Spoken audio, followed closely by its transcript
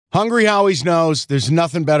Hungry Howie's knows there's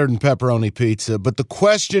nothing better than pepperoni pizza, but the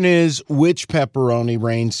question is, which pepperoni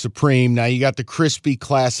reigns supreme? Now, you got the crispy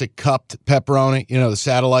classic cupped pepperoni, the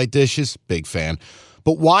satellite dishes, big fan.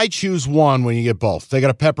 But why choose one when you get both? They got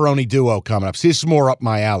a pepperoni duo coming up. See, this is more up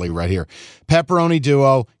my alley right here. Pepperoni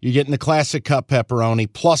duo, you're getting the classic cup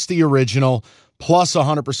pepperoni, plus the original, plus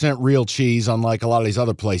 100% real cheese, unlike a lot of these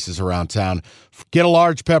other places around town. Get a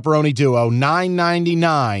large pepperoni duo,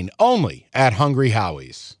 $9.99, only at Hungry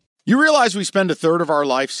Howie's. You realize we spend a third of our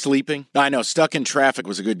life sleeping? I know, stuck in traffic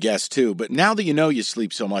was a good guess too, but now that you know you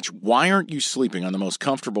sleep so much, why aren't you sleeping on the most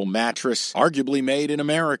comfortable mattress arguably made in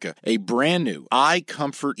America? A brand new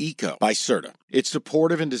iComfort Eco by Serta. It's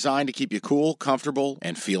supportive and designed to keep you cool, comfortable,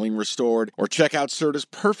 and feeling restored. Or check out Serta's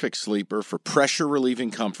Perfect Sleeper for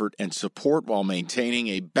pressure-relieving comfort and support while maintaining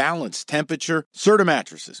a balanced temperature. Serta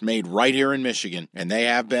mattresses made right here in Michigan, and they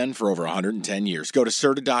have been for over 110 years. Go to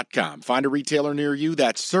Serta.com. Find a retailer near you.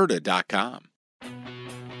 That's Serta.com.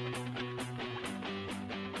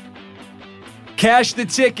 Cash the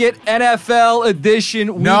Ticket, NFL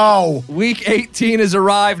edition. No. Week 18 has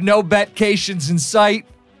arrived. No betcations in sight.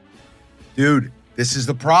 Dude, this is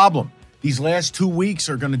the problem. These last 2 weeks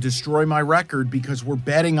are going to destroy my record because we're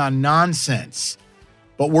betting on nonsense.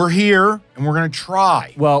 But we're here, and we're going to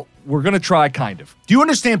try. Well, we're going to try, kind of. Do you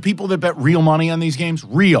understand people that bet real money on these games?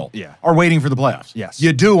 Real. Yeah. Are waiting for the playoffs. Yes.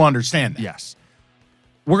 You do understand that. Yes.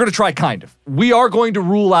 We're going to try, kind of. We are going to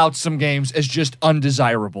rule out some games as just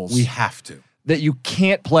undesirables. We have to. That you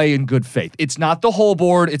can't play in good faith. It's not the whole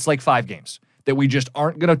board. It's like 5 games that we just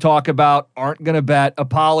aren't going to talk about, aren't going to bet.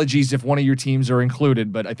 Apologies if one of your teams are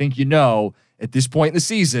included, but I think at this point in the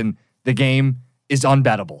season, the game is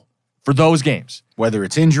unbettable for those games. Whether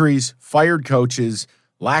it's injuries, fired coaches,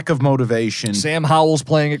 lack of motivation. Sam Howell's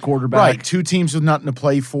playing at quarterback. Right, 2 teams with nothing to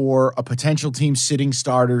play for, a potential team sitting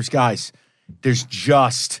starters. Guys,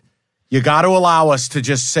 you got to allow us to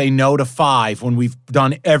just say no to 5 when we've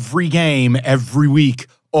done every game every week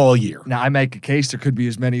all year. Now, I make a case there could be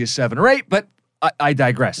as many as 7 or 8, but I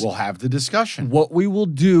digress. We'll have the discussion. What we will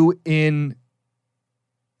do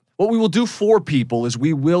for people is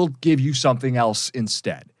we will give you something else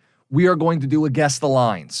instead. We are going to do a Guess the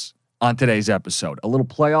Lines on today's episode. A little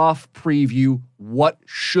playoff preview. What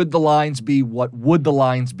should the lines be? What would the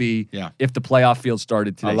lines be if the playoff field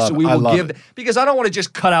started today? Because I don't want to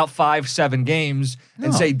just cut out 5-7 games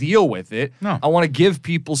and say deal with it. No. I want to give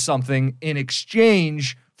people something in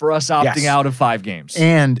exchange for us opting out of 5 games.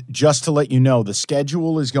 And just to let you know, the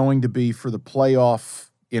schedule is going to be for the playoff,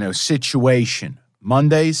 situation.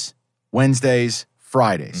 Mondays, Wednesdays,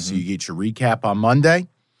 Fridays. So you get your recap on Monday.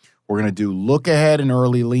 We're going to do look ahead and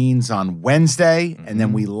early leans on Wednesday, and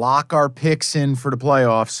then we lock our picks in for the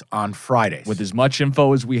playoffs on Fridays. With as much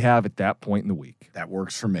info as we have at that point in the week. That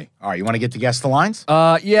works for me. All right, you want to get to Guess the Lines?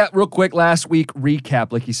 Yeah, real quick, last week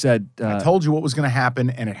recap, like you said. I told you what was going to happen,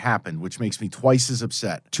 and it happened, which makes me twice as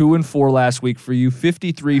upset. 2-4 last week for you,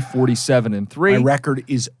 53-47-3. My record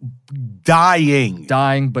is dying.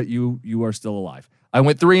 Dying, but you are still alive. I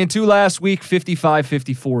went 3-2 last week,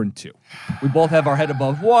 55-54-2. We both have our head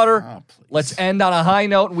above water. Oh, let's end on a high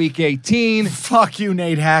note in week 18. Fuck you,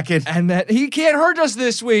 Nate Hackett. And that he can't hurt us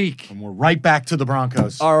this week. And we're right back to the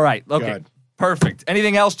Broncos. All right. Okay. Good. Perfect.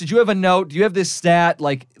 Anything else? Did you have a note? Do you have this stat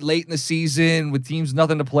like late in the season with teams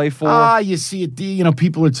nothing to play for? You see it.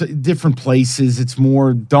 People are different places. It's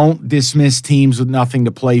more don't dismiss teams with nothing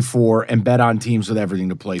to play for and bet on teams with everything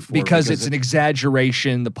to play for. Because it's an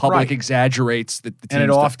exaggeration. The public exaggerates that the teams.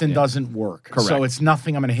 And it often doesn't work. Correct. So it's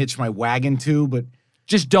nothing I'm going to hitch my wagon to, but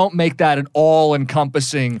just don't make that an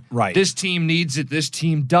all-encompassing. Right. This team needs it. This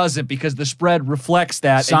team doesn't, because the spread reflects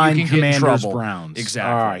that. Sign and you can get in Commanders trouble. Browns.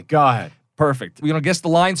 Exactly. All right, go ahead. Perfect. We going to guess the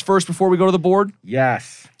lines first before we go to the board?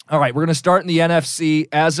 Yes. All right, we're going to start in the NFC.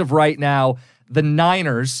 As of right now, the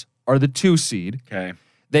Niners are the 2 seed. Okay.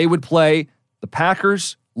 They would play the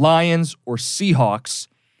Packers, Lions, or Seahawks.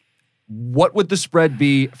 What would the spread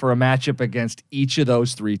be for a matchup against each of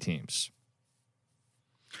those 3 teams?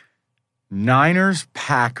 Niners,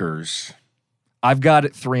 Packers. I've got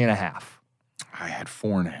it 3.5. I had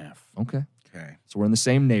 4.5. Okay. Okay. So we're in the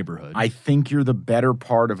same neighborhood. I think you're the better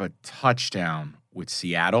part of a touchdown with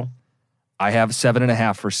Seattle. I have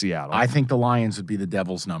 7.5 for Seattle. I think the Lions would be the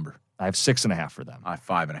devil's number. I have 6.5 for them. I have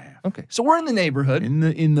 5.5. Okay. So we're in the neighborhood. In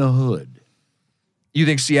the hood. You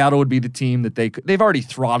think Seattle would be the team that they've already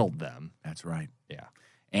throttled them? That's right. Yeah.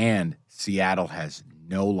 And Seattle has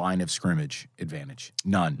no line of scrimmage advantage.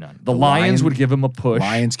 None. The Lions would give them a push.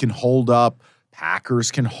 Lions can hold up.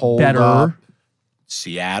 Packers can hold up.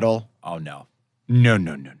 Seattle, oh no. No.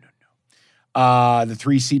 The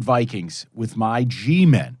 3-seed Vikings with my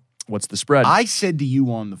G-men What's the spread? I said to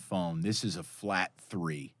you on the phone, this is a flat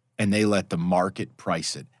 3, and they let the market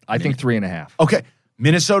price it. I think 3.5. Okay.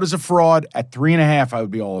 Minnesota's a fraud. At 3.5, I would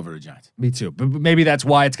be all over the Giants. Me too. But maybe that's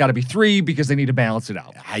why it's got to be 3 because they need to balance it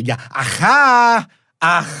out.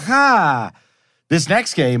 Aha. This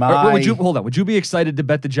next game, hold on. Would you be excited to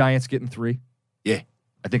bet the Giants getting 3? Yeah.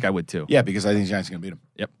 I think I would too. Yeah, because I think the Giants are going to beat them.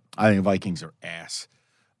 Yep. I think the Vikings are ass.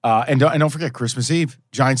 And don't forget, Christmas Eve,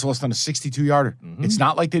 Giants lost on a 62-yarder. Mm-hmm. It's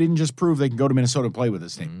not like they didn't just prove they can go to Minnesota and play with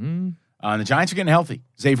this team. Mm-hmm. And the Giants are getting healthy.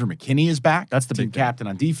 Xavier McKinney is back. That's the team big thing. captain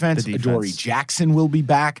on defense. The defense. Adoree Jackson will be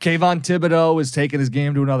back. Kayvon Thibodeau is taking his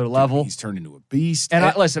game to another level. He's turned into a beast. And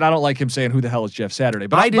I don't like him saying, who the hell is Jeff Saturday?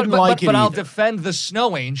 But I didn't like it But I'll either. defend the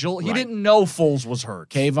Snow Angel. He Right. didn't know Foles was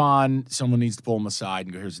hurt. Kayvon, someone needs to pull him aside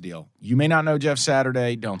and go, here's the deal. You may not know Jeff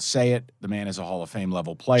Saturday. Don't say it. The man is a Hall of Fame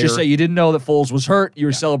level player. Just say you didn't know that Foles was hurt. You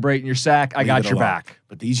were celebrating your sack. I Leave got it your alone. back.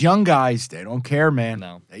 But these young guys, they don't care, man.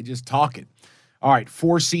 No. They just talk it. All right,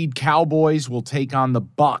 4-seed Cowboys will take on the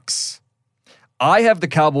Bucks. I have the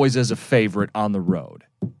Cowboys as a favorite on the road,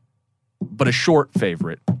 but a short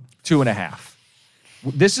favorite, 2.5.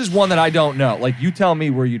 This is one that I don't know. Like, you tell me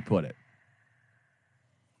where you'd put it.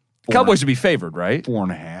 Cowboys would be favored, right?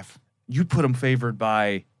 4.5. You'd put them favored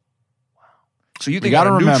by. Wow. So you think gotta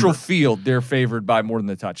on a neutral remember, field, they're favored by more than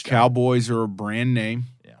the touchdown? Cowboys are a brand name.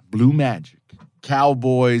 Yeah. Blue Magic.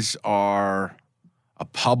 Cowboys are a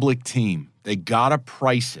public team. They got to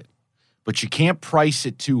price it. But you can't price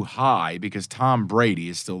it too high because Tom Brady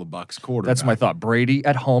is still the Bucs quarterback. That's my thought. Brady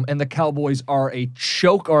at home, and the Cowboys are a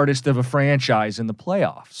choke artist of a franchise in the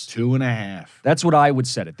playoffs. 2.5. That's what I would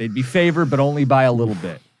set it. They'd be favored, but only by a little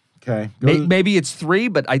bit. Okay. Maybe it's 3,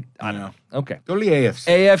 but I don't know. Okay. Go to the AFC.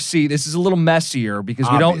 AFC, this is a little messier because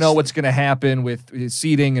we don't know Obviously. what's going to happen with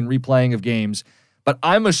seeding and replaying of games, but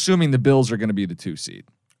I'm assuming the Bills are going to be the 2 seed.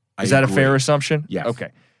 Is that a fair assumption? Yes. Okay.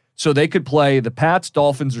 So they could play the Pats,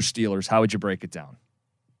 Dolphins, or Steelers. How would you break it down?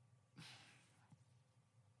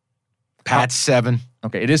 Pats 7.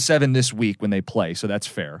 Okay, it is 7 this week when they play, so that's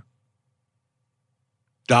fair.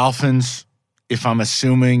 Dolphins, if I'm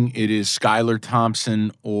assuming it is Skylar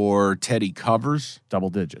Thompson or Teddy Covers.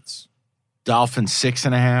 Double digits. Dolphins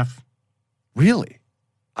 6.5. Really?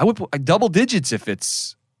 I would put double digits if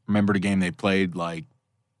it's... Remember the game they played like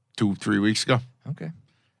 2-3 weeks ago? Okay.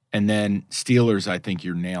 And then Steelers, I think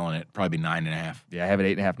you're nailing it. Probably 9.5. Yeah, I have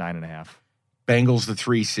it 8.5, 9.5. Bengals, the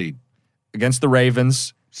 3 seed. Against the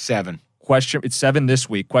Ravens. 7. Question, it's 7 this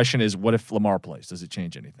week. Question is, what if Lamar plays? Does it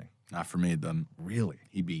change anything? Not for me. It doesn't. Really?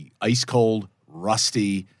 He'd be ice cold,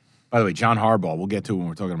 rusty. By the way, John Harbaugh, we'll get to it when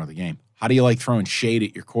we're talking about the game. How do you like throwing shade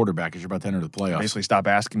at your quarterback as you're about to enter the playoffs? Basically, stop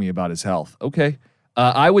asking me about his health. Okay.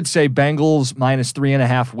 I would say Bengals minus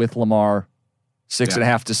 3.5 with Lamar,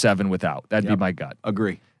 6.5 to 7 without. That'd be my gut.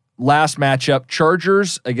 Agree. Last matchup,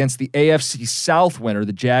 Chargers against the AFC South winner,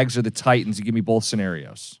 the Jags or the Titans. You give me both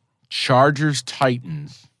scenarios. Chargers,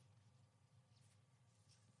 Titans.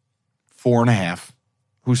 4.5.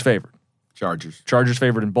 Who's favored? Chargers. Chargers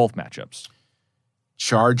favored in both matchups.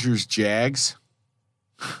 Chargers, Jags.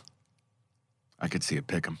 I could see a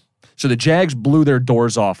pick 'em. So the Jags blew their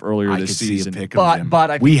doors off earlier I this could season. see a pick 'em.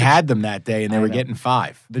 But I we think had them that day, and they I were know. getting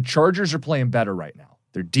 5. the Chargers are playing better right now.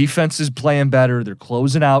 Their defense is playing better. They're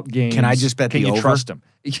closing out games. Can I just bet Can the you over? trust them?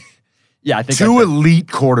 Yeah, I think 2 elite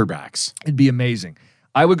quarterbacks. it'd be amazing.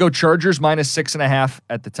 I would go Chargers minus 6.5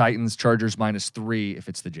 at the Titans, Chargers minus 3 if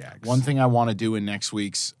it's the Jags. One thing I want to do in next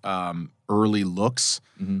week's early looks,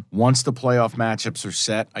 Mm-hmm. once the playoff matchups are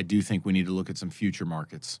set, I do think we need to look at some future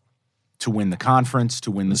markets to win the conference,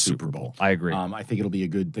 to win the Super Bowl. I agree. I think it'll be a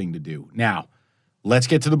good thing to do. Now, let's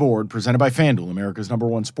get to the board presented by FanDuel, America's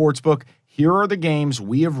 #1 sportsbook. Here are the games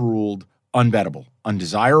we have ruled unbettable,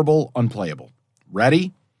 undesirable, unplayable.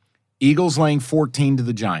 Ready? Eagles laying 14 to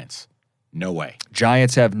the Giants. No way.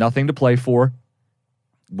 Giants have nothing to play for.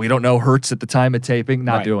 We don't know Hurts at the time of taping.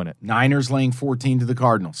 Not Right. doing it. Niners laying 14 to the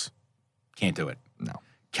Cardinals. Can't do it. No.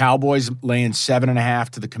 Cowboys laying 7.5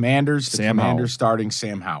 to the Commanders. The Sam Commanders Howell. starting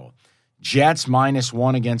Sam Howell. Jets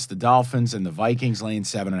 -1 against the Dolphins, and the Vikings laying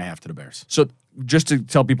 7.5 to the Bears. So just to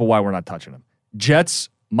tell people why we're not touching them. Jets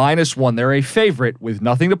 -1. They're a favorite with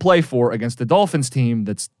nothing to play for against the Dolphins team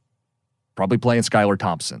that's probably playing Skylar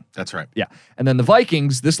Thompson. That's right. Yeah. And then the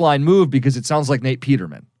Vikings, this line moved because it sounds like Nate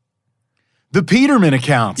Peterman. The Peterman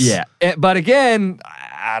accounts. Yeah. But again,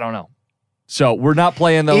 I don't know. So we're not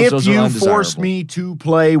playing those. If Those are you undesirable. force me to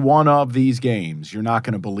play one of these games, you're not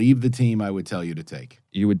going to believe the team I would tell you to take.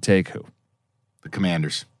 You would take who? The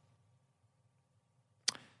Commanders.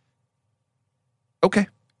 Okay.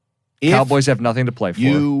 If Cowboys have nothing to play for.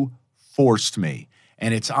 you forced me,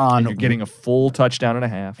 and it's on. You're getting a full touchdown and a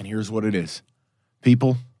half. And here's what it is.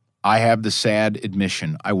 People, I have the sad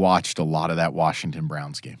admission I watched a lot of that Washington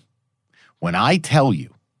Browns game. When I tell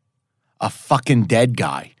you a fucking dead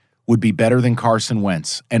guy would be better than Carson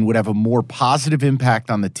Wentz and would have a more positive impact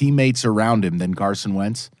on the teammates around him than Carson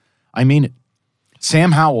Wentz, I mean it.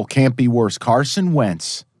 Sam Howell can't be worse. Carson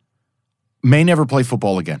Wentz may never play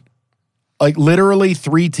football again. Like, literally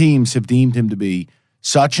 3 teams have deemed him to be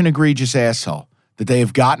such an egregious asshole that they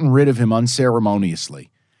have gotten rid of him unceremoniously.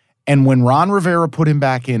 And when Ron Rivera put him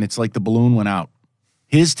back in, it's like the balloon went out.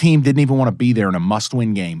 His team didn't even want to be there in a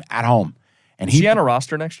must-win game at home. And Is he on a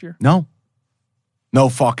roster next year? No. No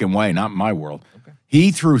fucking way. Not in my world. Okay.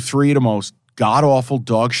 He threw 3 of the most god-awful,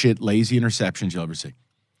 dog shit, lazy interceptions you'll ever see.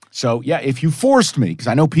 So, yeah, if you forced me, because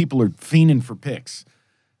I know people are fiending for picks,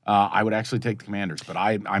 I would actually take the Commanders, but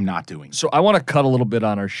I'm not doing it. So I want to cut a little bit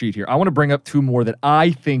on our sheet here. I want to bring up 2 more that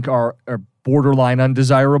I think are borderline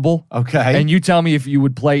undesirable. Okay. And you tell me if you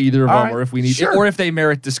would play either of All them right. or if we need Sure. or if they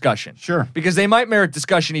merit discussion. Sure. Because they might merit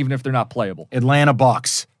discussion even if they're not playable. Atlanta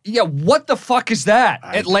Bucks. Yeah, what the fuck is that?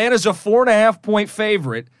 Atlanta's a 4.5-point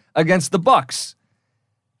favorite against the Bucks.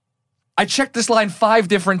 I checked this line 5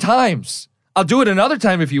 different times. I'll do it another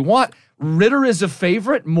time if you want. Ritter is a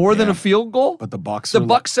favorite more than a field goal. But the Bucks The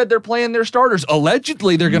Bucks said they're playing their starters.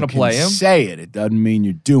 Allegedly, they're going to play him. Say it. It doesn't mean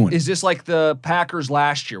you're doing it. Is this like the Packers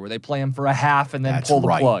last year where they play him for a half and then That's pull the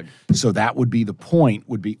right. plug? So that would be the point,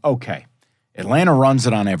 would be, okay, Atlanta runs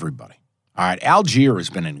it on everybody. All right, Algier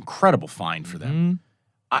has been an incredible find for them.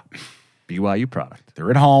 BYU product.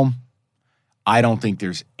 They're at home. I don't think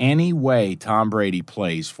there's any way Tom Brady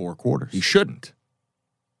plays 4 quarters. He shouldn't.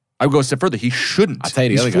 I would go a step further. He shouldn't. I'll tell you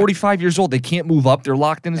the He's other guy. 45 years old. They can't move up. They're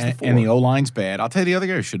locked in as the 4. And the O-line's bad. I'll tell you the other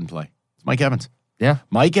guy who shouldn't play. It's Mike Evans. Yeah.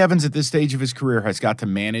 Mike Evans at this stage of his career has got to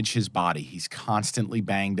manage his body. He's constantly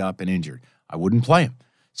banged up and injured. I wouldn't play him.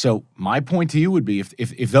 So my point to you would be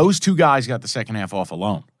if those 2 guys got the second half off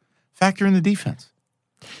alone, factor in the defense.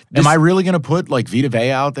 Am I really going to put like Vita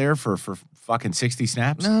Vea out there for fucking 60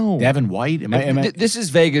 snaps? No. Devin White? This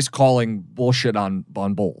is Vegas calling bullshit on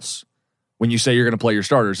Bulls. When you say you're going to play your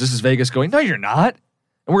starters, this is Vegas going, no, you're not.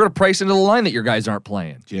 And we're going to price into the line that your guys aren't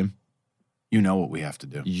playing. Jim, you know what we have to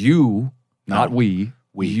do. You, No. not we.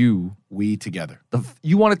 You. We together.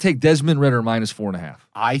 You want to take Desmond Ritter minus 4.5.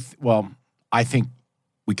 I think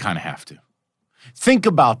we kind of have to. Think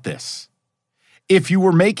about this. If you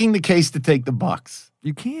were making the case to take the Bucks.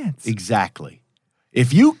 You can't. Exactly.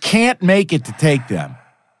 If you can't make it to take them,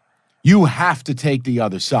 you have to take the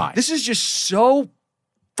other side. This is just so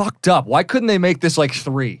fucked up. Why couldn't they make this like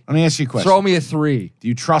 3? Let me ask you a question. Throw me a 3. Do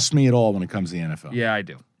you trust me at all when it comes to the NFL? Yeah, I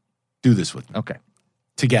do. Do this with me. Okay.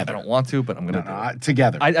 Together. I don't want to, but I'm going to do it.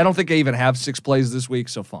 Together. I don't think I even have 6 plays this week,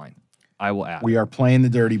 so fine. I will add. We are playing the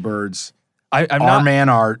Dirty Birds. I'm Our not man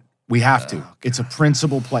Art. We have to. It's a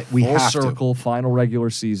principal play. We full have circle, final regular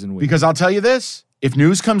season week. Because I'll tell you this. If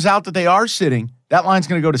news comes out that they are sitting, that line's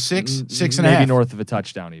going to go to 6, 6.5. Maybe north of a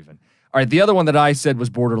touchdown even. All right, the other one that I said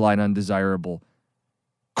was borderline undesirable.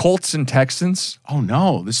 Colts and Texans. Oh,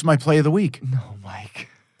 no. This is my play of the week. No, Mike.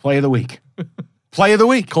 Play of the week. Play of the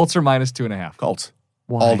week. Colts are minus 2.5. Colts.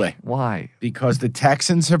 Why? All day. Why? Because the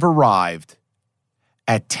Texans have arrived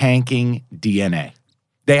at tanking DNA.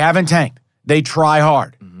 They haven't tanked. They try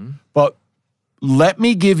hard. But let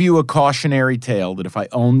me give you a cautionary tale that if I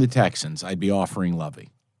owned the Texans, I'd be offering Lovey.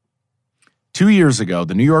 2 years ago,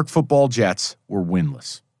 the New York Football Jets were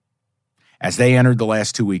winless as they entered the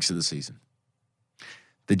last 2 weeks of the season.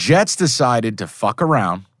 The Jets decided to fuck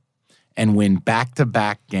around and win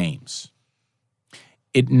back-to-back games.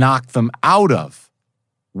 It knocked them out of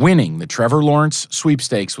winning the Trevor Lawrence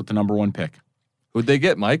sweepstakes with the number 1 pick. Who'd they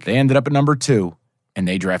get, Mike? They ended up at number 2, and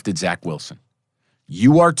they drafted Zach Wilson.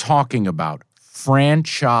 You are talking about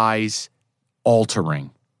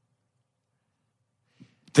franchise-altering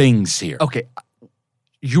things here. Okay,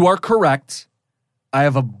 you are correct. I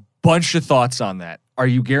have a bunch of thoughts on that. Are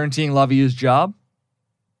you guaranteeing Lovey his job?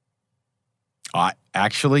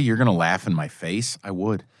 Actually, you're going to laugh in my face. I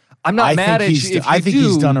would. I'm not mad at you. I think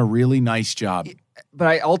he's done a really nice job. But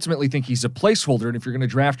I ultimately think he's a placeholder. And if you're going to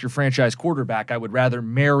draft your franchise quarterback, I would rather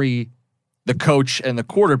marry the coach and the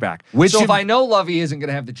quarterback. So if I know Lovey isn't going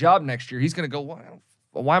to have the job next year, he's going to go,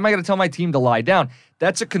 why am I going to tell my team to lie down?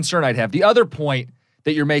 That's a concern I'd have. The other point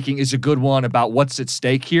that you're making is a good one about what's at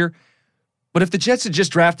stake here. But if the Jets had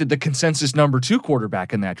just drafted the consensus number 2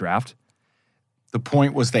 quarterback in that draft. The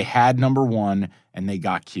point was they had number 1 and they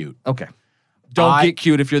got cute. Okay. Don't get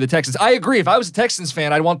cute if you're the Texans. I agree. If I was a Texans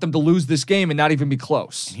fan, I'd want them to lose this game and not even be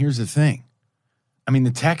close. And here's the thing. I mean,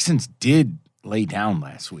 the Texans did lay down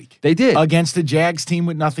last week. They did. Against the Jags team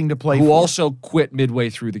with nothing to play for. Who also quit midway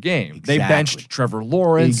through the game. Exactly. They benched Trevor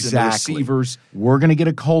Lawrence and the Exactly. receivers. We're going to get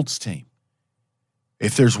a Colts team.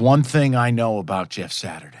 If there's one thing I know about Jeff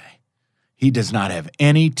Saturday, he does not have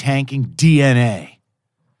any tanking DNA.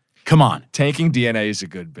 Come on. Tanking DNA is a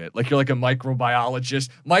good bit. Like you're like a microbiologist.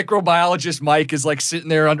 Microbiologist Mike is like sitting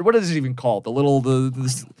there under, what is it even called? The little,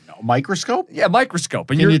 Microscope? yeah,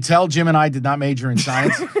 microscope. And Can you tell Jim and I did not major in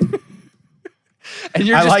science? and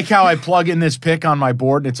you're I just, like how I plug in this pick on my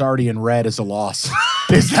board and it's already in red as a loss.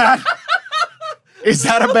 Is that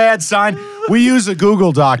a bad sign? We use a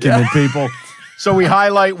Google document, people. So we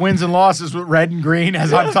highlight wins and losses with red and green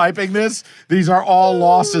as I'm typing this. These are all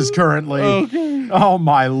losses currently. Okay. Oh,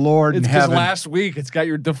 my Lord in it's because heaven. last week it's got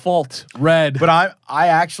your default red. But I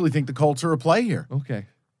actually think the Colts are a play here. okay.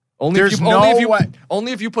 Only There's if you, no only if you, way.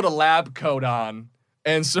 Only if you put a lab coat on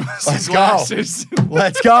and some Let's go. glasses.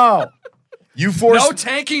 Let's go. You force No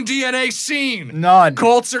tanking DNA seen. none.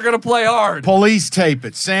 Colts are going to play hard. Police tape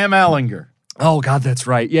it. Sam Ellinger. Oh, God, that's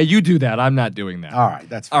right. Yeah, you do that. I'm not doing that. All right,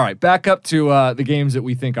 that's fine. All right, back up to the games that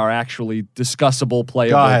we think are actually discussable,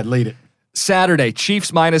 playable. Go ahead, lead it. Saturday,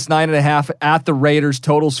 Chiefs minus 9.5 at the Raiders.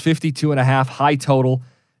 Totals 52.5, high total.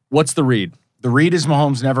 What's the read? The read is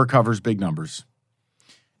Mahomes never covers big numbers.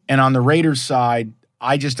 And on the Raiders side,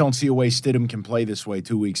 I just don't see a way Stidham can play this way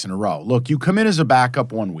 2 weeks in a row. Look, you come in as a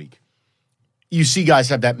backup 1 week. You see guys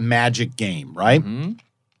have that magic game, right? Mm-hmm.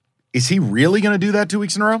 Is he really going to do that 2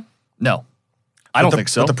 weeks in a row? No. I don't think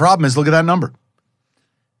so. But the problem is, look at that number.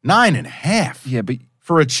 9.5. Yeah, but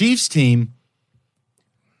For a Chiefs team,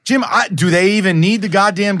 Jim, do they even need the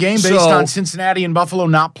goddamn game based on Cincinnati and Buffalo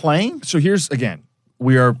not playing? so here's, again,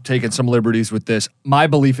 we are taking some liberties with this. My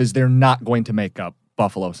belief is they're not going to make up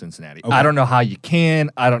Buffalo, Cincinnati. Okay. I don't know how you can.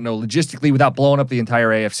 I don't know logistically without blowing up the entire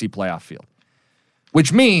AFC playoff field,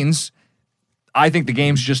 which means I think the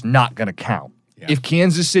game's just not going to count. Yeah. If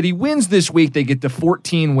Kansas City wins this week, they get to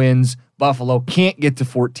 14 wins. Buffalo can't get to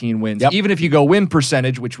 14 wins. Yep. Even if you go win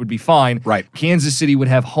percentage, which would be fine, Right. Kansas City would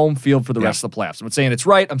have home field for the rest of the playoffs. I'm not saying it's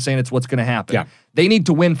right. I'm saying it's what's going to happen. Yeah. They need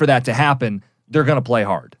to win for that to happen. They're going to play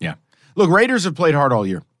hard. Yeah. Look, Raiders have played hard all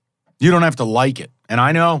year. You don't have to like it. And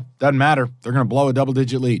I know, doesn't matter. They're going to blow a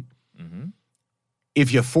double-digit lead. Mm-hmm.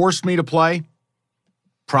 If you forced me to play,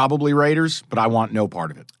 probably Raiders, but I want no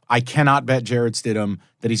part of it. I cannot bet Jared Stidham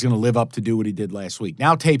that he's going to live up to do what he did last week.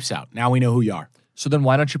 Now tape's out. Now we know who you are. So then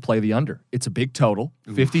why don't you play the under? It's a big total,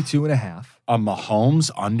 52.5. A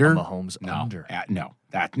Mahomes under? A Mahomes under. No.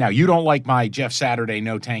 Now, you don't like my Jeff Saturday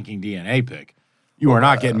no tanking DNA pick. You are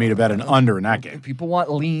not getting me to bet an under in that game. People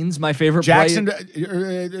want leans, my favorite Jackson, play.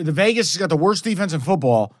 the Vegas has got the worst defense in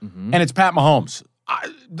football, and it's Pat Mahomes.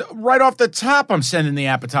 Right off the top, I'm sending the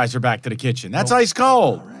appetizer back to the kitchen. That's ice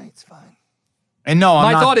cold. All right, it's fine. And no, I'm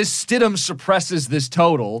My not. thought is Stidham suppresses this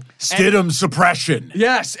total. Stidham suppression.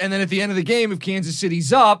 Yes, and then at the end of the game, if Kansas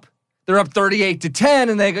City's up, they're up 38-10,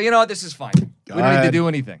 and they go, you know what, this is fine. We don't need to ahead. do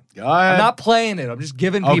anything. Go ahead. I'm not playing it. I'm just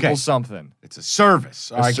giving people Okay. something. It's a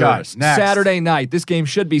service. All right, Service. guys. Next. Saturday night. This game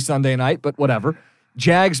should be Sunday night, but whatever.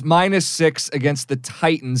 Jags minus 6 against the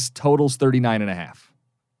Titans. Totals 39.5.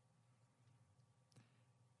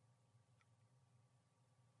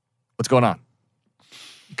 What's going on?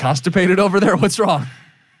 Constipated over there? What's wrong?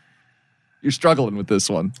 You're struggling with this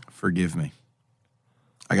one. Forgive me.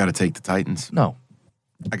 I got to take the Titans. No.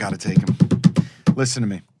 I got to take them. Listen to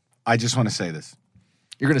me. I just want to say this.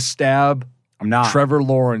 You're going to stab I'm not. Trevor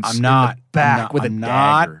Lawrence I'm not. in the back I'm not, with a I'm not.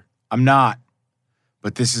 dagger. I'm not.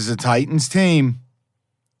 But this is a Titans team.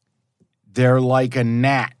 They're like a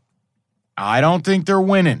gnat. I don't think they're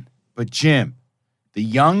winning. But Jim, the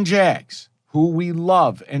young Jags, who we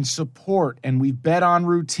love and support and we bet on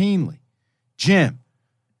routinely, Jim,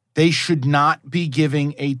 they should not be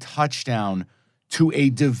giving a touchdown to a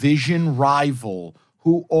division rival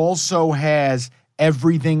who also has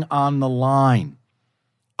everything on the line.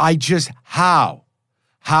 How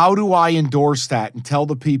do I endorse that and tell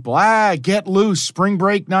the people, get loose, spring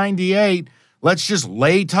break 98, let's just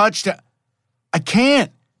lay touchdown? I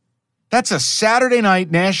can't. That's a Saturday night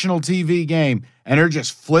national TV game, and they're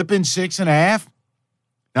just flipping 6.5.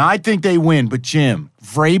 Now, I think they win, but Jim,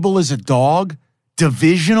 Vrabel is a dog?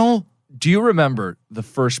 Divisional? Do you remember the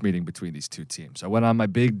first meeting between these two teams? I went on my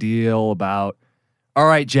big deal about, all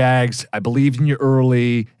right, Jags, I believed in you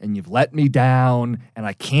early, and you've let me down, and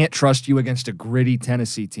I can't trust you against a gritty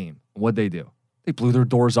Tennessee team. What'd they do? They blew their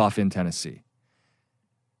doors off in Tennessee.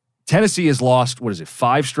 Tennessee has lost,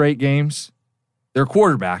 5 straight games? Their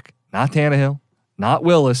quarterback, not Tannehill, not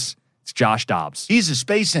Willis, it's Josh Dobbs. He's a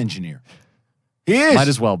space engineer. He is. Might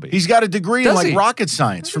as well be. He's got a degree Does in he? rocket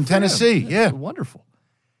science from Good for him. Tennessee. Yeah. Wonderful.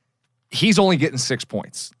 He's only getting 6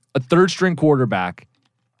 points. A third-string quarterback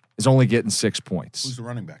is only getting 6 points. Who's the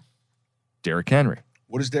running back? Derrick Henry.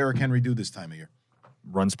 What does Derrick Henry do this time of year?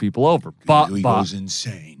 Runs people over. He goes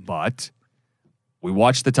insane. But we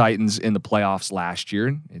watched the Titans in the playoffs last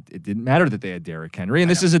year. It didn't matter that they had Derrick Henry,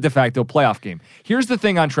 and this is a de facto playoff game. Here's the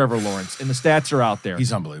thing on Trevor Lawrence, and the stats are out there.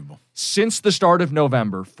 He's unbelievable. Since the start of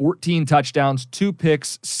November, 14 touchdowns, 2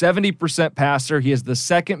 picks, 70% passer. He has the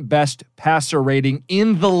second best passer rating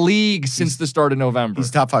in the league since the start of November.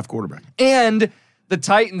 He's top 5 quarterback. And the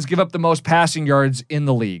Titans give up the most passing yards in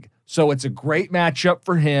the league. So it's a great matchup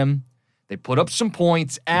for him. They put up some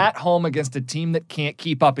points at home against a team that can't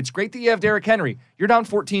keep up. It's great that you have Derrick Henry. You're down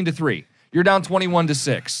 14-3. You're down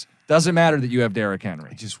 21-6. Doesn't matter that you have Derrick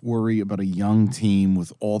Henry. I just worry about a young team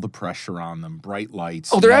with all the pressure on them, bright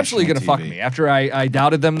lights. Oh, they're absolutely going to national fuck TV. me. After I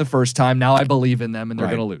doubted them the first time, now I believe in them, and they're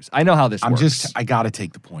Right. going to lose. I know how this works. I got to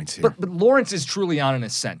take the points here. But Lawrence is truly on an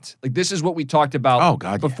ascent. Like, this is what we talked about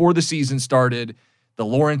before the season started. The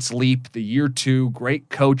Lawrence leap, the year 2, great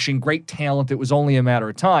coaching, great talent. It was only a matter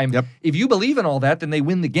of time. Yep. If you believe in all that, then they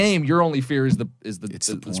win the game. Your only fear is the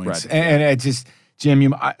points. spread. And it just,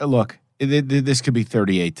 Jim, look, this could be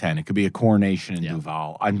 38-10. It could be a coronation in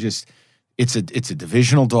Duval. It's a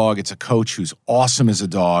divisional dog. It's a coach who's awesome as a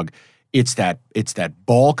dog. It's that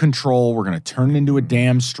ball control. We're going to turn it into a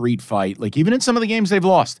damn street fight. Like, even in some of the games they've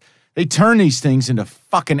lost, they turn these things into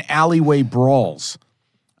fucking alleyway brawls.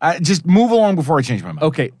 Just move along before I change my mind.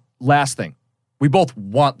 Okay, last thing. We both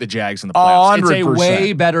want the Jags in the playoffs. 100%. It's a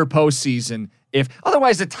way better postseason.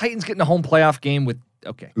 Otherwise, the Titans get in a home playoff game with,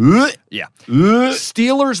 yeah.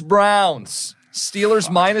 Steelers-Browns. Steelers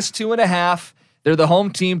 -2.5. They're the home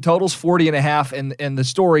team. Totals 40.5. And the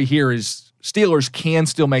story here is Steelers can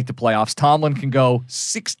still make the playoffs. Tomlin can go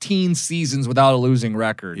 16 seasons without a losing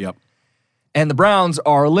record. Yep. And the Browns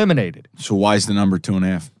are eliminated. So why is the number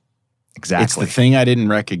 2.5? Exactly. It's the thing I didn't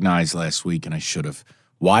recognize last week, and I should have.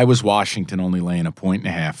 Why was Washington only laying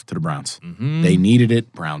 1.5 to the Browns? Mm-hmm. They needed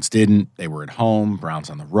it. Browns didn't. They were at home. Browns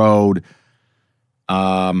on the road.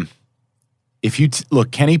 If you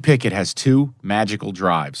look, Kenny Pickett has 2 magical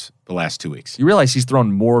drives the last 2 weeks. You realize he's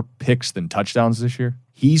thrown more picks than touchdowns this year?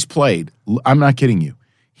 He's played, I'm not kidding you,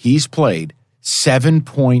 he's played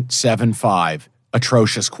 7.75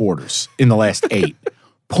 atrocious quarters in the last 8.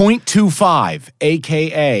 0.25,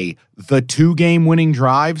 a.k.a. the 2-game winning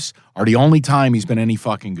drives, are the only time he's been any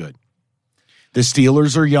fucking good. The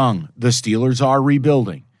Steelers are young. The Steelers are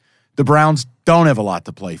rebuilding. The Browns don't have a lot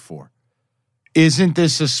to play for. Isn't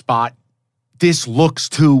this a spot? This looks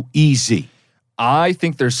too easy. I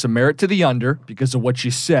think there's some merit to the under because of what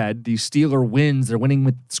you said. These Steeler wins, they're winning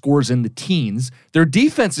with scores in the teens. Their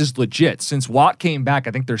defense is legit. Since Watt came back,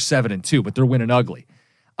 I think they're 7-2, but they're winning ugly.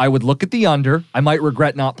 I would look at the under. I might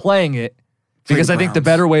regret not playing it because I think the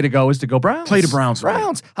better way to go is to go Browns. Play the Browns.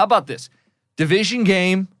 Browns. How about this? Division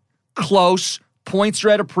game, close, points are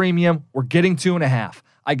at a premium. We're getting 2.5.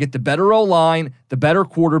 I get the better O-line, the better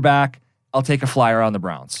quarterback. I'll take a flyer on the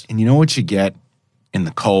Browns. And you know what you get in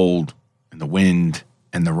the cold and the wind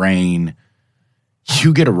and the rain?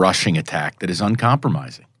 You get a rushing attack that is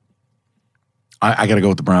uncompromising. I got to go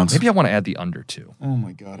with the Browns. Maybe I want to add the under, too. Oh,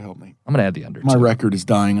 my God, help me. I'm going to add the under, My record is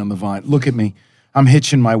dying on the vine. Look at me. I'm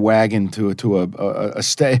hitching my wagon to a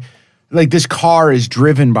stay. Like, this car is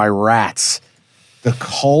driven by rats. The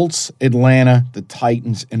Colts, Atlanta, the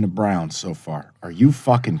Titans, and the Browns so far. Are you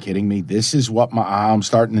fucking kidding me? This is what how I'm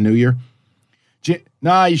starting the new year?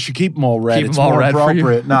 Nah, you should keep them all red. Keep them all red for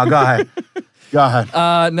you? No, go ahead. Go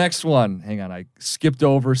ahead. Next one. Hang on. I skipped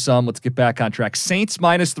over some. Let's get back on track. Saints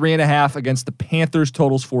 -3.5 against the Panthers.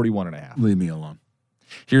 Totals 41.5. Leave me alone.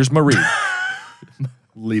 Here's Marie.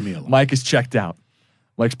 Leave me alone. Mike is checked out.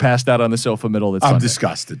 Mike's passed out on the sofa middle of the I'm Sunday.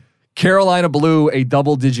 disgusted. Carolina blew a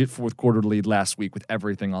double-digit fourth quarter lead last week with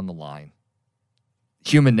everything on the line.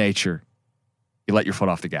 Human nature. You let your foot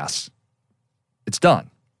off the gas. It's done.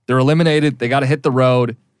 They're eliminated. They got to hit the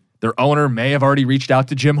road. Their owner may have already reached out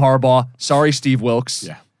to Jim Harbaugh. Sorry, Steve Wilkes.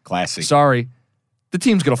 Yeah, classic. Sorry. The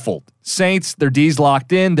team's going to fold. Saints, their D's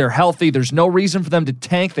locked in. They're healthy. There's no reason for them to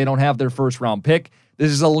tank. They don't have their first-round pick.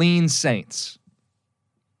 This is a lean Saints.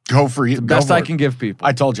 Go for you. Best I can give people.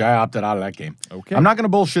 I told you I opted out of that game. Okay. I'm not going to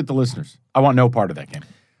bullshit the listeners. I want no part of that game.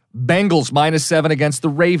 Bengals -7 against the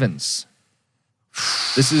Ravens.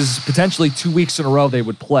 This is potentially 2 weeks in a row they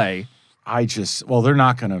would play. They're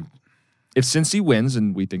not going to. If Cincy wins,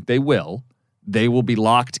 and we think they will be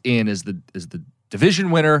locked in as the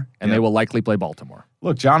division winner, and they will likely play Baltimore.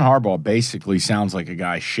 Look, John Harbaugh basically sounds like a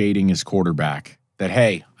guy shading his quarterback that,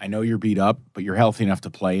 hey, I know you're beat up, but you're healthy enough to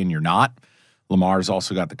play, and you're not. Lamar's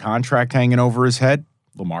also got the contract hanging over his head.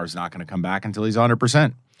 Lamar's not going to come back until he's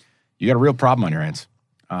 100%. You got a real problem on your hands.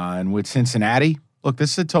 And with Cincinnati, look,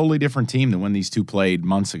 this is a totally different team than when these two played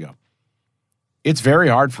months ago. It's very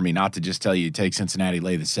hard for me not to just tell you take Cincinnati,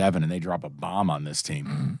 lay the 7, and they drop a bomb on this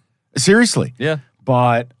team. Seriously. Yeah.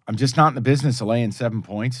 But I'm just not in the business of laying 7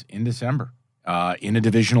 points in December in a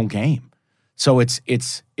divisional game. So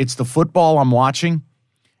it's the football I'm watching,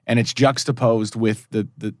 and it's juxtaposed with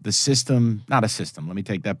the system, not a system. Let me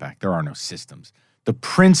take that back. There are no systems. The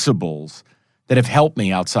principles that have helped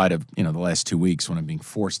me outside of the last 2 weeks when I'm being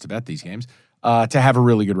forced to bet these games to have a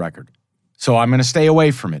really good record. So I'm going to stay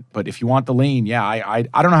away from it. But if you want the lean, yeah, I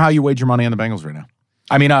don't know how you wager money on the Bengals right now.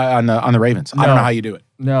 I mean, on the Ravens. I don't know how you do it.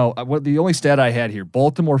 No, the only stat I had here,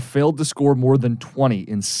 Baltimore failed to score more than 20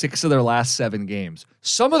 in 6 of their last 7 games.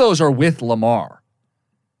 Some of those are with Lamar.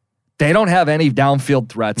 They don't have any downfield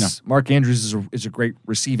threats. No. Mark Andrews is a great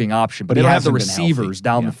receiving option, but they don't have the receivers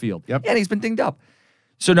down the field. Yep. And he's been dinged up.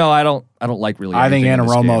 So no, I don't like really. I think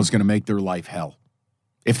Anaromo is going to make their life hell.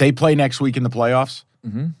 If they play next week in the playoffs,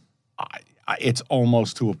 it's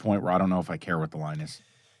almost to a point where I don't know if I care what the line is.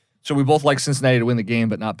 So we both like Cincinnati to win the game,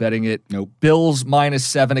 but not betting it. Nope. Bills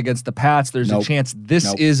 -7 against the Pats. There's a chance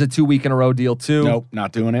this is a 2-week-in-a-row deal too. Nope,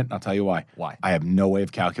 not doing it. I'll tell you why. Why? I have no way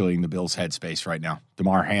of calculating the Bills' headspace right now.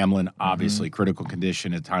 Damar Hamlin, obviously critical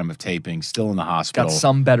condition at the time of taping, still in the hospital. Got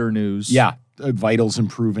some better news. Yeah, vitals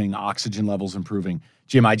improving, oxygen levels improving.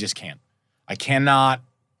 Jim, I just can't. I cannot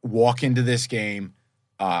walk into this game.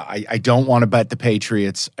 I don't want to bet the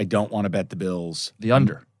Patriots. I don't want to bet the Bills. The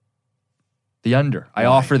under. The under. I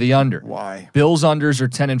offer the under. Why? Bills unders are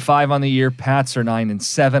 10-5 on the year. Pats are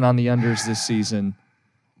 9-7 on the unders this season.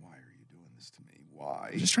 Why are you doing this to me? Why?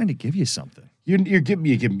 I'm just trying to give you something. You're giving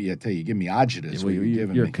me. I tell you, give me agitas.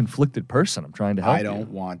 You're a conflicted person. I'm trying to help you. I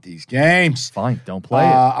don't want these games. Fine, don't play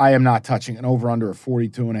it. I am not touching an over/under of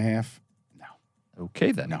 42.5. No.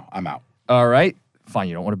 Okay then. No, I'm out. All right. Fine,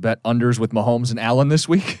 you don't want to bet unders with Mahomes and Allen this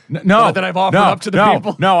week? No. That I've offered up to the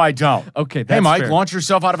people? No, I don't. Okay, that's Hey, Mike, fair. launch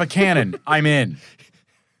yourself out of a cannon. I'm in.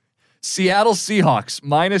 Seattle Seahawks,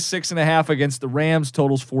 -6.5 against the Rams,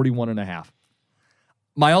 totals 41.5.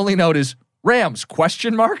 My only note is, Rams,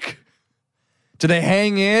 question mark? Do they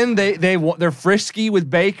hang in? They're frisky with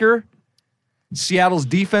Baker. Seattle's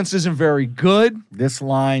defense isn't very good. This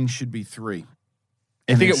line should be 3.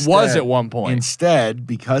 I think it was at one point. Instead,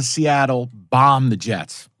 because Seattle bombed the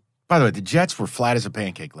Jets. By the way, the Jets were flat as a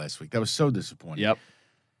pancake last week. That was so disappointing. Yep.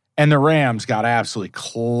 And the Rams got absolutely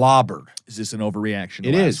clobbered. Is this an overreaction to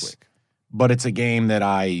It last is. week? But it's a game that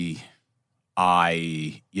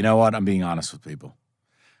you know what? I'm being honest with people.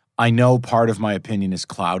 I know part of my opinion is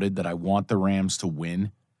clouded that I want the Rams to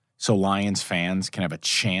win so Lions fans can have a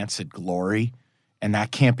chance at glory, and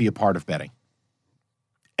that can't be a part of betting.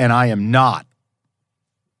 And I am not,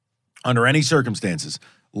 under any circumstances,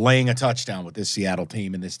 laying a touchdown with this Seattle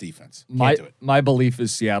team and this defense. Can't do it. My belief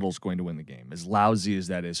is Seattle's going to win the game, as lousy as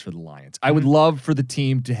that is for the Lions. I would love for the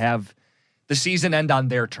team to have the season end on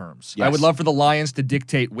their terms. Yes. I would love for the Lions to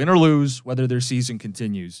dictate win or lose whether their season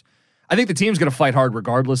continues. I think the team's going to fight hard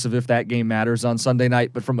regardless of if that game matters on Sunday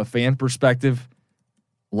night, but from a fan perspective,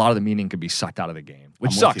 a lot of the meaning could be sucked out of the game,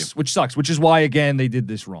 which sucks, which is why, again, they did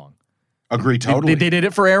this wrong. Agree totally. They did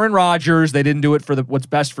it for Aaron Rodgers. They didn't do it for what's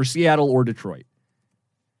best for Seattle or Detroit.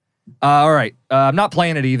 All right. I'm not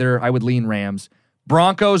playing it either. I would lean Rams.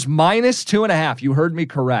 Broncos -2.5. You heard me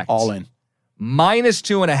correct. All in.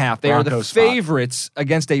 -2.5. They are the Broncos favorites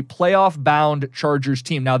against a playoff-bound Chargers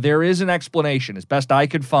team. Now, there is an explanation, as best I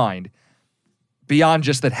could find, beyond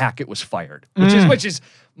just that Hackett was fired, which is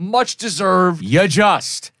much deserved. You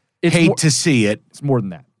just hate to see it. It's more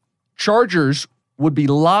than that. Chargers would be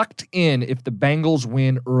locked in if the Bengals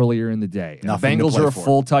win earlier in the day. And the Bengals are a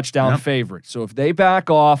full touchdown favorite. So if they back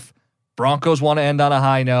off, Broncos want to end on a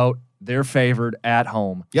high note. They're favored at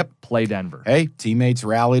home. Yep. Play Denver. Hey, teammates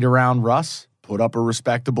rallied around Russ, put up a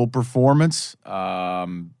respectable performance.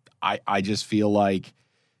 I just feel like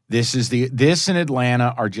this and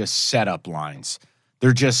Atlanta are just setup lines.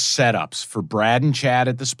 They're just setups for Brad and Chad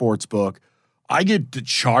at the sports book. I get the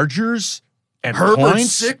Chargers and Herbert's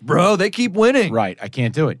points. sick, bro. They keep winning. Right. I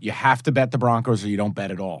can't do it. You have to bet the Broncos or you don't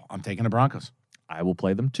bet at all. I'm taking the Broncos. I will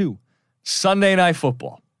play them too. Sunday Night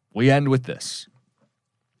Football. We end with this.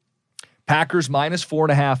 Packers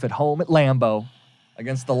 -4.5 at home at Lambeau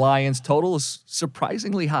against the Lions. Total is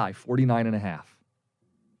surprisingly high, 49.5.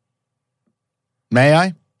 May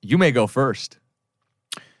I? You may go first.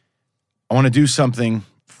 I want to do something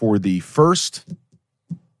for the first,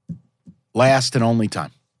 last, and only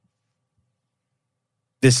time.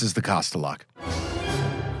 This is the Costa Lock.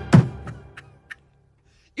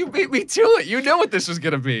 You beat me to it. You know what this was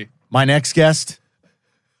going to be. My next guest,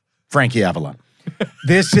 Frankie Avalon.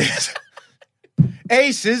 This is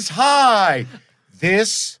Aces High.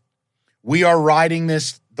 We are riding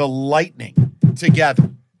the lightning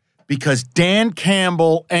together because Dan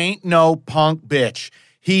Campbell ain't no punk bitch.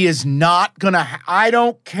 He is not going to, I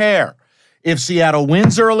don't care if Seattle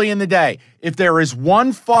wins early in the day. If there is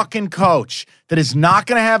one fucking coach that is not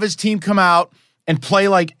going to have his team come out and play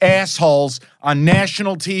like assholes on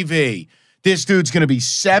national TV, this dude's going to be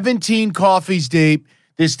 17 coffees deep.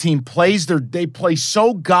 This team they play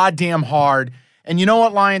so goddamn hard. And you know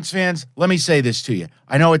what, Lions fans? Let me say this to you.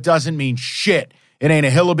 I know it doesn't mean shit. It ain't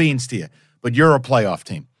a hill of beans to you, but you're a playoff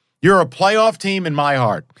team. You're a playoff team in my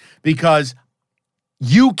heart because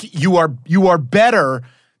you are better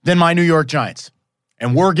than my New York Giants,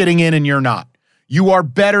 and we're getting in and you're not. You are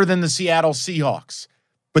better than the Seattle Seahawks,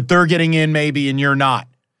 but they're getting in maybe and you're not.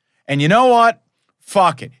 And you know what?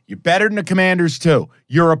 Fuck it. You're better than the Commanders too.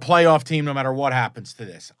 You're a playoff team no matter what happens to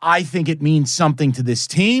this. I think it means something to this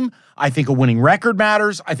team. I think a winning record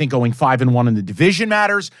matters. I think going 5-1 in the division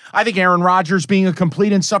matters. I think Aaron Rodgers being a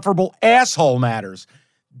complete insufferable asshole matters.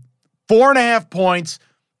 4.5 points.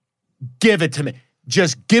 Give it to me.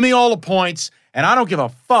 Just give me all the points, and I don't give a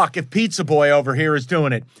fuck if Pizza Boy over here is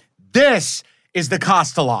doing it. This is the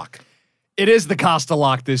Costa Lock. It is the Costa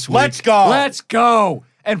Lock this week. Let's go. Let's go.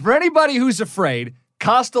 And for anybody who's afraid,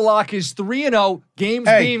 Costa Lock is 3-0, games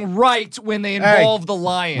being right when they involve the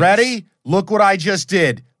Lions. Ready? Look what I just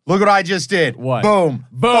did. What? Boom.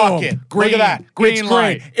 Fuck it. Green. Look at that. Green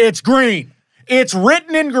light. It's green. It's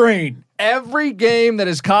written in green. Every game that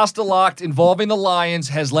is Costa Locked involving the Lions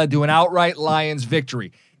has led to an outright Lions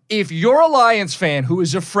victory. If you're a Lions fan who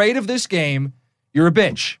is afraid of this game, you're a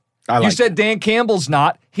bitch. You said Dan Campbell's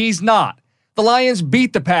not. He's not. The Lions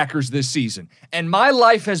beat the Packers this season. And my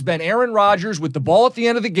life has been Aaron Rodgers with the ball at the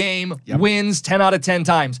end of the game, wins 10 out of 10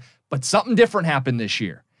 times. But something different happened this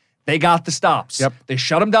year. They got the stops. They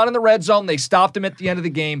shut him down in the red zone. They stopped him at the end of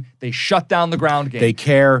the game. They shut down the ground game. They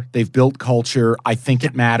care. They've built culture. I think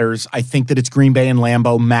it matters. I think that it's Green Bay and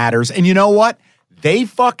Lambeau matters. And you know what? They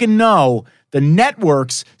fucking know. The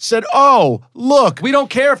networks said, oh, look. We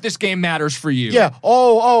don't care if this game matters for you. Yeah.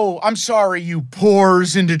 Oh, I'm sorry, you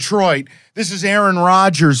poors in Detroit. This is Aaron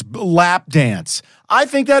Rodgers' lap dance. I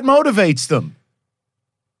think that motivates them.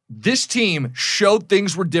 This team showed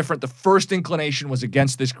things were different. The first inclination was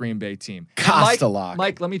against this Green Bay team. Costa Lock.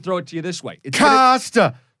 Mike, let me throw it to you this way.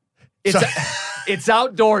 Costa. It's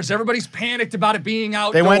outdoors. Everybody's panicked about it being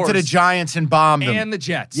outdoors. They went to the Giants and bombed them. And the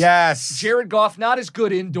Jets. Yes. Jared Goff, not as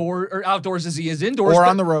good outdoors as he is indoors. Or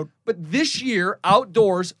on the road. But this year,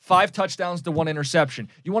 outdoors, 5 touchdowns to 1 interception.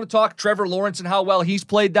 You want to talk Trevor Lawrence and how well he's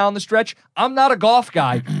played down the stretch? I'm not a Goff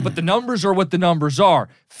guy, but the numbers are what the numbers are.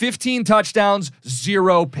 15 touchdowns,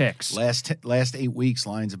 0 picks. Last 8 weeks,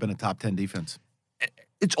 Lions have been a top 10 defense.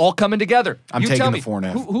 It's all coming together. I'm taking the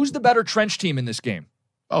 4.5. Who's the better trench team in this game?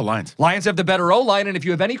 Oh, Lions. Lions have the better O-line, and if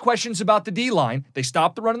you have any questions about the D-line, they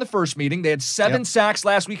stopped the run in the first meeting. They had 7 sacks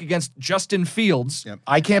last week against Justin Fields.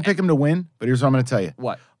 I can't pick them to win, but here's what I'm going to tell you.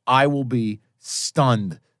 What? I will be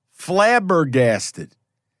stunned, flabbergasted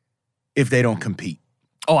if they don't compete.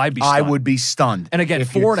 Oh, I'd be stunned. I would be stunned. And again,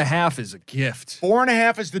 4.5 is a gift.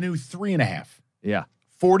 4.5 is the new 3.5. Yeah.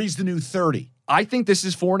 40's the new 30. I think this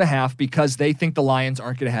is 4.5 because they think the Lions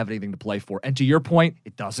aren't going to have anything to play for. And to your point,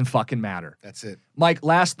 it doesn't fucking matter. That's it. Mike,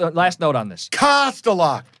 last note on this. Costa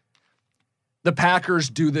Lock. The Packers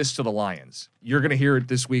do this to the Lions. You're going to hear it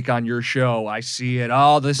this week on your show. I see it.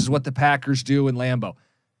 Oh, this is what the Packers do in Lambeau.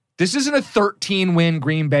 This isn't a 13-win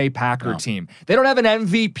Green Bay Packer team. They don't have an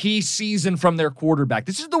MVP season from their quarterback.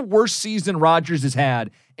 This is the worst season Rodgers has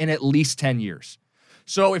had in at least 10 years.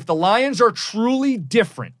 So if the Lions are truly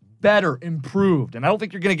different, better, improved, and I don't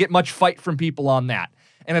think you're going to get much fight from people on that,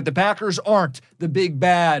 and if the Packers aren't the big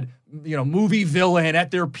bad, movie villain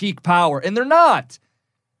at their peak power, and they're not,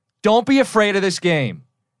 don't be afraid of this game.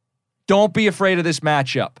 Don't be afraid of this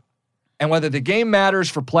matchup. And whether the game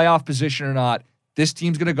matters for playoff position or not, this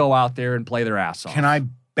team's going to go out there and play their ass off. Can I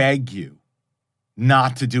beg you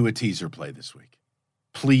not to do a teaser play this week?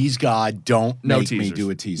 Please, God, don't make me do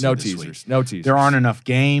a teaser this week. No teasers. There aren't enough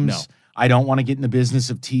games. No. I don't want to get in the business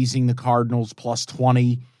of teasing the Cardinals plus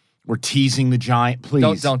 20 or teasing the Giant.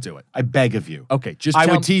 Please. Don't do it. I beg of you. Okay, I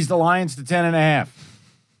would tease the Lions to 10.5.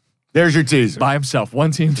 There's your teaser. By himself.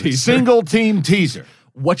 One team teaser. Single team teaser.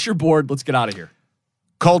 What's your board? Let's get out of here.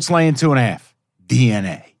 Colts laying 2.5.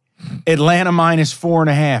 DNA. Atlanta minus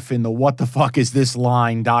 4.5 in the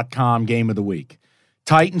whatthefuckisthisline.com game of the week.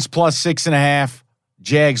 Titans plus 6.5.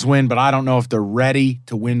 Jags win, but I don't know if they're ready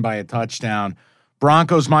to win by a touchdown.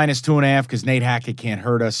 Broncos minus 2.5 because Nate Hackett can't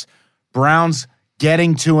hurt us. Browns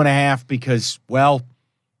getting 2.5 because, well,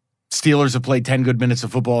 Steelers have played 10 good minutes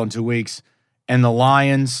of football in 2 weeks. And the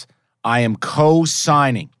Lions, I am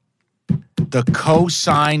co-signing. The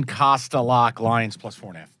co-signed Costa lock, Lions plus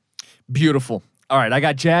 4.5. Beautiful. All right, I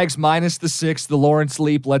got Jags minus the 6, the Lawrence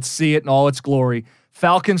leap. Let's see it in all its glory.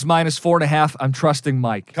 Falcons minus 4.5. I'm trusting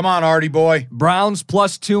Mike. Come on, Artie boy. Browns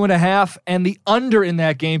plus 2.5, and the under in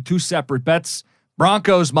that game, 2 separate bets.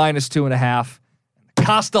 Broncos minus 2.5.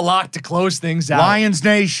 Costa lock to close things out. Lions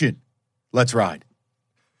Nation. Let's ride.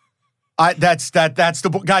 That's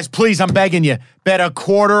the guys. Please, I'm begging you. Bet a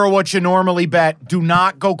quarter of what you normally bet. Do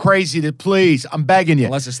not go crazy. Please, I'm begging you.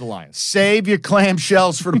 Unless it's the Lions. Save your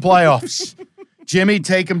clamshells for the playoffs. Jimmy,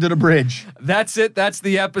 take him to the bridge. That's it. That's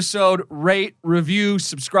the episode. Rate, review,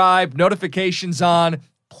 subscribe, notifications on.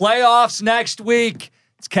 Playoffs next week.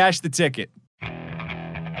 Let's cash the ticket.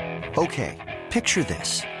 Okay, picture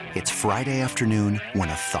this. It's Friday afternoon when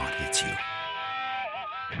a thought hits you.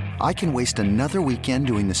 I can waste another weekend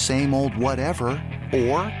doing the same old whatever,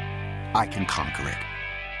 or I can conquer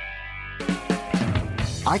it.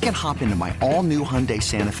 I can hop into my all-new Hyundai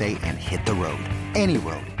Santa Fe and hit the road. Any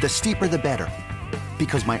road. The steeper, the better.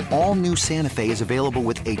 Because my all-new Santa Fe is available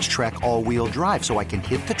with H-Track all-wheel drive, so I can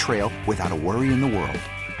hit the trail without a worry in the world.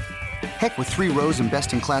 Heck, with 3 rows and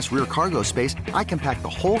best-in-class rear cargo space, I can pack the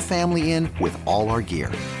whole family in with all our gear.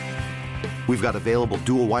 We've got available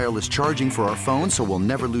dual wireless charging for our phones, so we'll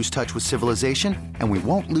never lose touch with civilization, and we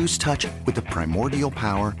won't lose touch with the primordial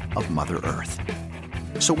power of Mother Earth.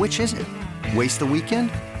 So which is it? Waste the weekend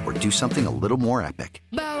or do something a little more epic?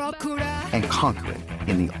 And conquer it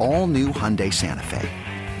in the all-new Hyundai Santa Fe.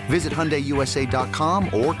 Visit HyundaiUSA.com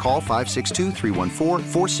or call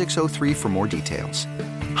 562-314-4603 for more details.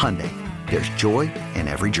 Hyundai, there's joy in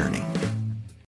every journey.